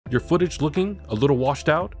your footage looking a little washed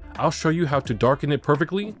out, I'll show you how to darken it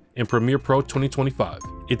perfectly in Premiere Pro 2025.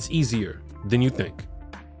 It's easier than you think.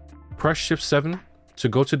 Press Shift 7 to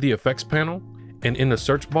go to the effects panel, and in the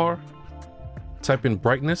search bar, type in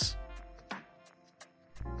brightness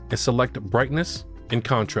and select brightness and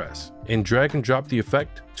contrast, and drag and drop the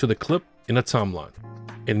effect to the clip in a timeline.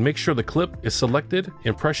 And make sure the clip is selected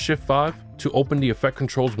and press Shift 5 to open the effect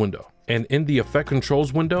controls window. And in the effect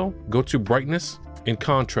controls window, go to brightness and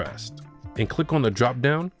contrast and click on the drop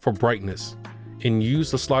down for brightness and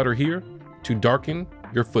use the slider here to darken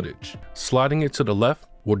your footage. Sliding it to the left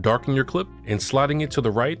will darken your clip, and sliding it to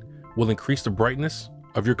the right will increase the brightness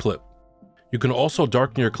of your clip. You can also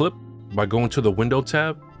darken your clip by going to the Window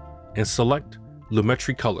tab and select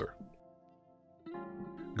Lumetri Color.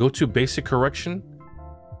 Go to Basic Correction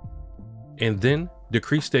and then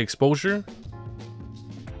decrease the exposure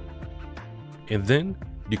and then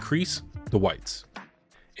decrease the whites.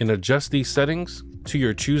 And adjust these settings to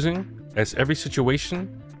your choosing, as every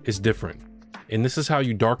situation is different. And this is how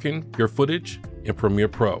you darken your footage in Premiere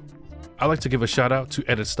Pro. I'd like to give a shout out to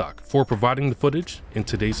Edit Stock for providing the footage in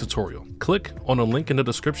today's tutorial. Click on the link in the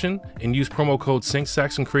description and use promo code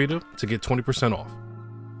Saxon Creative to get 20% off.